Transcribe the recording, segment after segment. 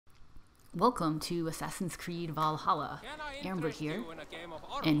Welcome to Assassin's Creed Valhalla. Amber here,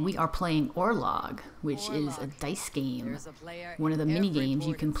 and we are playing Orlog, which is a dice game, one of the mini games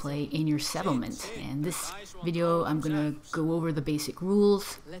you can play in your settlement. And this video I'm gonna go over the basic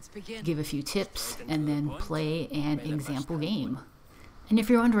rules, give a few tips, and then play an example game. And if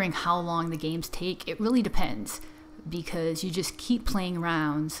you're wondering how long the games take, it really depends, because you just keep playing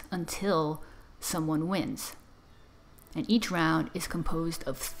rounds until someone wins. And each round is composed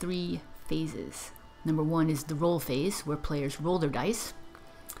of 3 phases. Number 1 is the roll phase, where players roll their dice.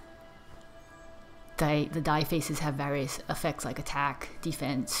 The die faces have various effects like attack,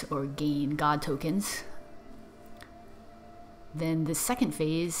 defense, or gain god tokens. Then the second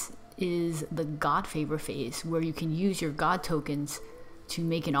phase is the god favor phase, where you can use your god tokens to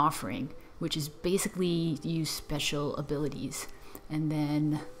make an offering, which is basically use special abilities. And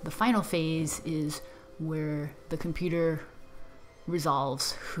then the final phase is where the computer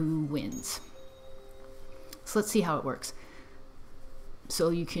resolves who wins. So let's see how it works. So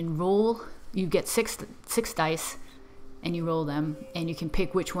you can roll, you get six dice and you roll them, and you can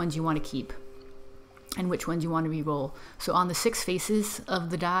pick which ones you want to keep and which ones you want to re-roll. So on the 6 faces of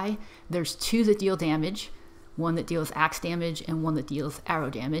the die, there's 2 that deal damage, 1 that deals axe damage, and 1 that deals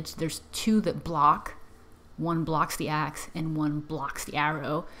arrow damage. There's 2 that block, 1 blocks the axe and 1 blocks the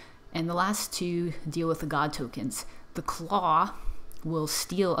arrow, and the last 2 deal with the god tokens. The claw will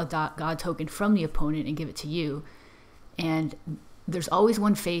steal a god token from the opponent and give it to you, and there's always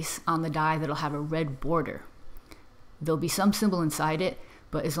one face on the die that'll have a red border. There'll be some symbol inside it,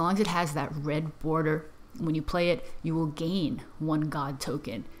 but as long as it has that red border, when you play it, you will gain 1 god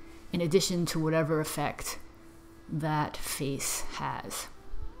token in addition to whatever effect that face has.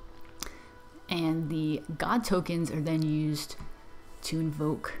 And the god tokens are then used to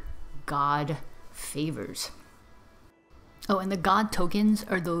invoke god favors. Oh, and the god tokens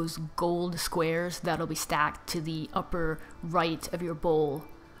are those gold squares that'll be stacked to the upper right of your bowl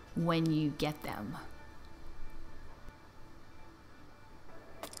when you get them.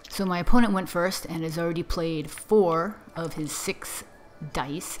 So my opponent went first and has already played 4 of his 6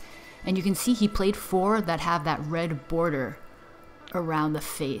 dice, and you can see he played 4 that have that red border around the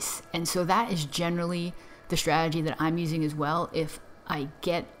face. And so that is generally the strategy that I'm using as well. If I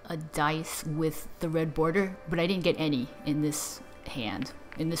get a dice with the red border, but I didn't get any in this hand,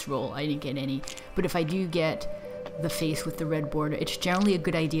 in this roll, I didn't get any. But if I do get the face with the red border, it's generally a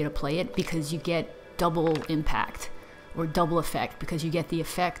good idea to play it, because you get double impact or double effect, because you get the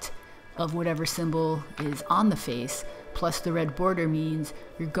effect of whatever symbol is on the face, plus the red border means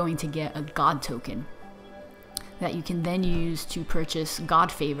you're going to get a god token that you can then use to purchase god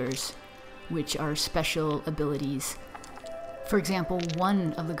favors, which are special abilities. For example,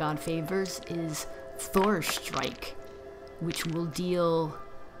 one of the god favors is Thor Strike, which will deal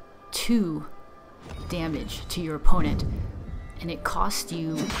 2 damage to your opponent, and it costs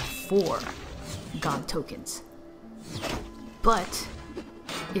you 4 god tokens. But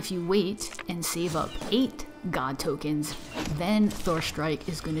if you wait and save up 8 god tokens, then Thor Strike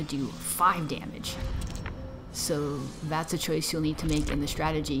is going to do 5 damage. So that's a choice you'll need to make in the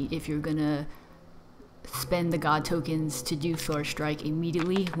strategy if you're going to spend the god tokens to do Thor Strike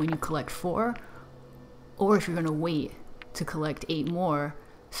immediately when you collect 4, or if you're going to wait to collect 8 more,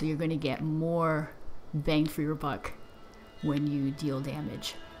 so you're going to get more bang for your buck when you deal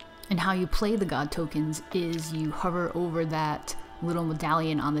damage. And how you play the god tokens is you hover over that little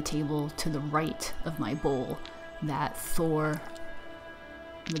medallion on the table to the right of my bowl. That Thor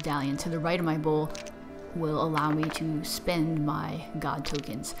medallion to the right of my bowl will allow me to spend my god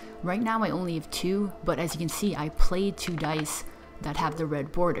tokens. Right now I only have 2, but as you can see, I played 2 dice that have the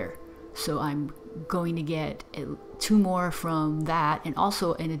red border. So I'm going to get 2 more from that, and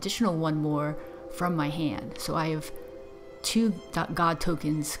also an additional 1 more from my hand. So I have 2 god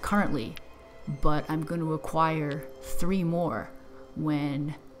tokens currently, but I'm going to acquire 3 more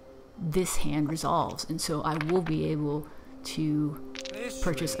when this hand resolves, and so I will be able to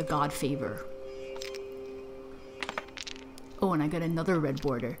purchase a god favor. Oh, and I got another red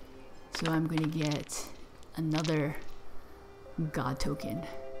border, so I'm going to get another god token.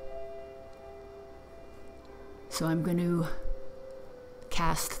 So I'm going to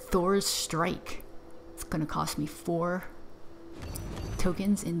cast Thor's Strike. It's going to cost me 4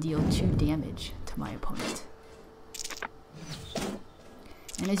 tokens and deal 2 damage to my opponent.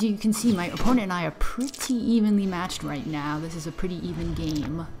 And as you can see, my opponent and I are pretty evenly matched right now. This is a pretty even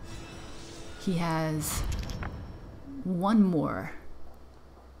game. He has 1 more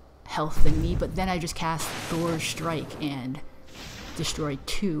health than me, but then I just cast Thor's Strike and destroy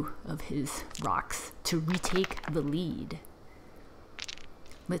 2 of his rocks to retake the lead.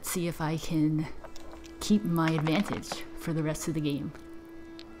 Let's see if I can keep my advantage for the rest of the game.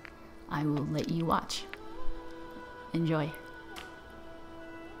 I will let you watch. Enjoy.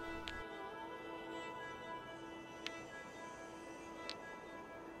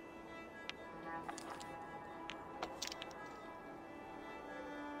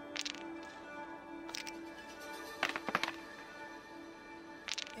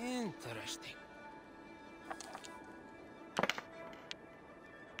 Interesting.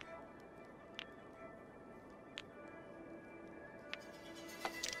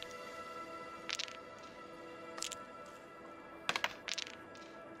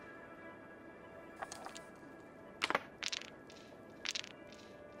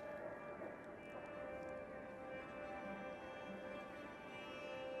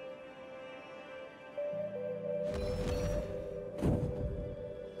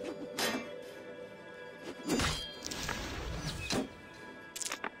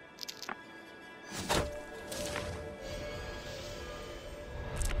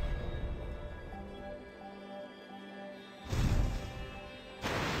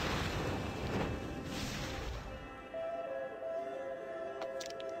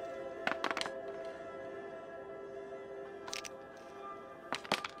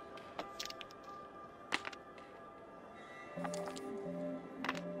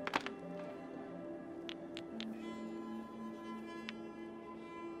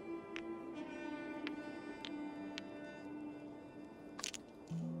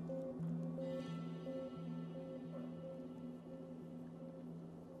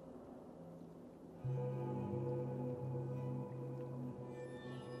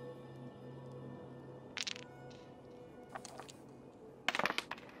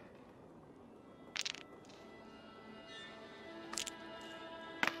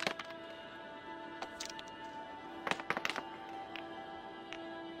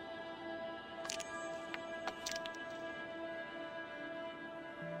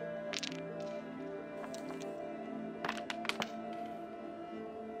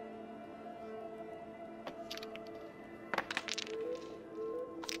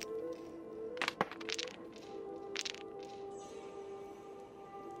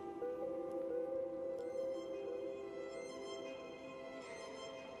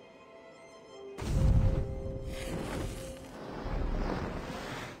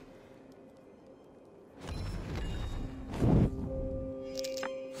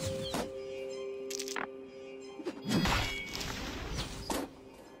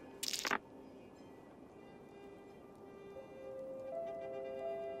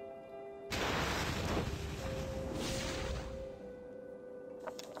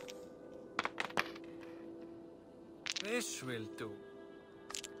 This will do.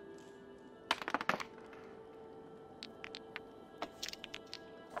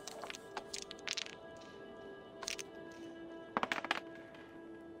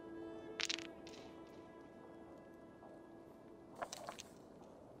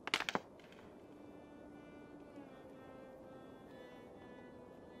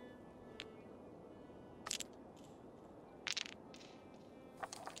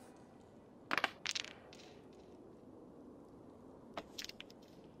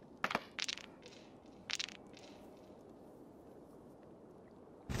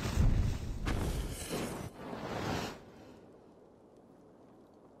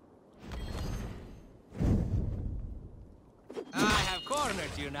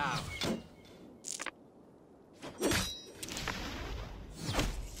 Cornered you now.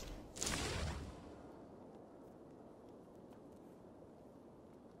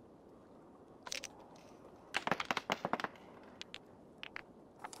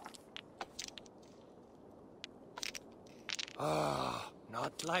 Ah,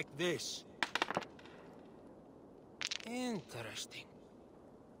 not like this. Interesting.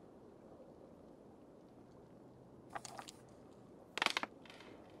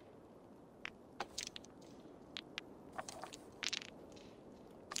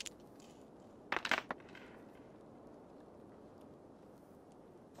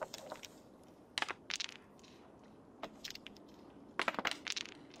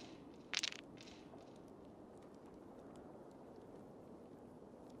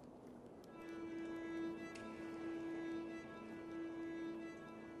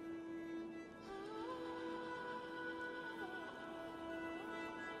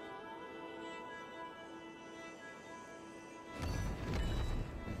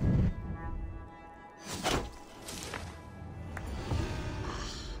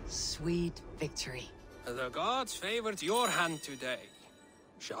 Sweet victory. The gods favored your hand today.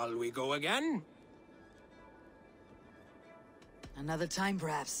 Shall we go again? Another time,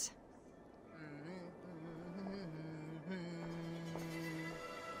 perhaps.